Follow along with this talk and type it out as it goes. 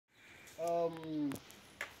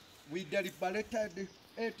we deliberated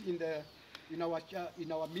it in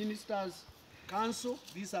our ministers' council.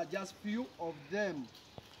 These are just few of them,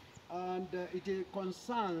 and it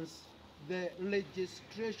concerns the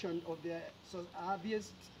registration of the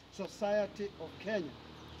Atheists Society of Kenya,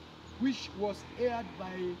 which was aired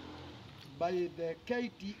by the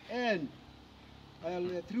KTN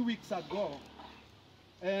 3 weeks ago,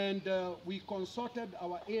 and we consulted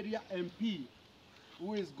our area MP,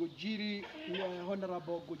 who is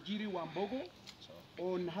Honorable Gojiri Wambogo,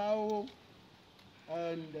 on how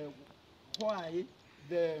and why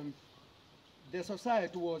the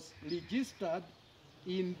society was registered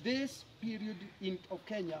in this period of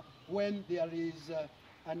Kenya when there is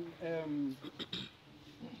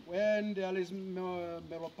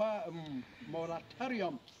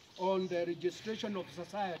moratorium on the registration of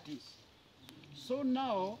societies. So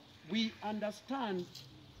now we understand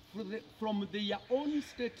from their own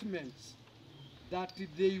statements that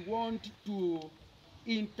they want to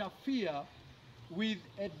interfere with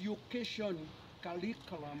education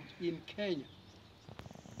curriculum in Kenya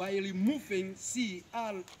by removing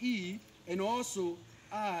CRE and also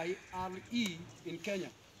IRE in Kenya.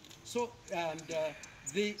 So, and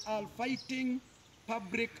they are fighting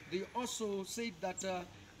public. They also said that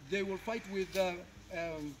they will fight with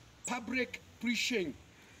public preaching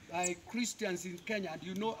by Christians in Kenya. And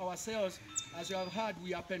you know ourselves, as you have heard,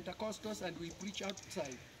 we are Pentecostals and we preach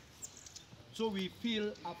outside. So we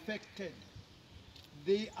feel affected.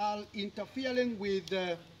 They are interfering with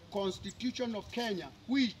the Constitution of Kenya,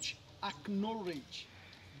 which acknowledge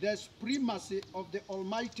the supremacy of the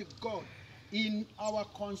Almighty God in our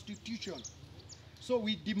Constitution. So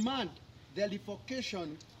we demand the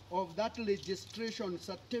revocation of that registration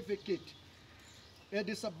certificate and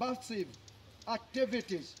the subversive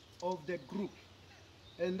activities of the group.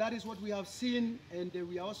 And that is what we have seen, and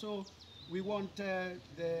we want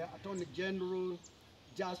the Attorney General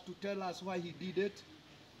just to tell us why he did it,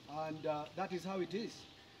 and that is how it is.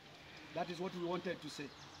 That is what we wanted to say.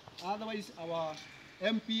 Otherwise, our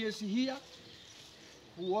MP is here,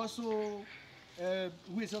 who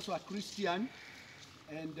is also a Christian,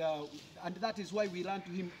 and that is why we run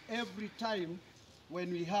to him every time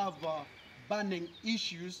when we have burning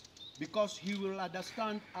issues, because he will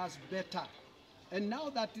understand us better. And now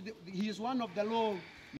that he is one of the law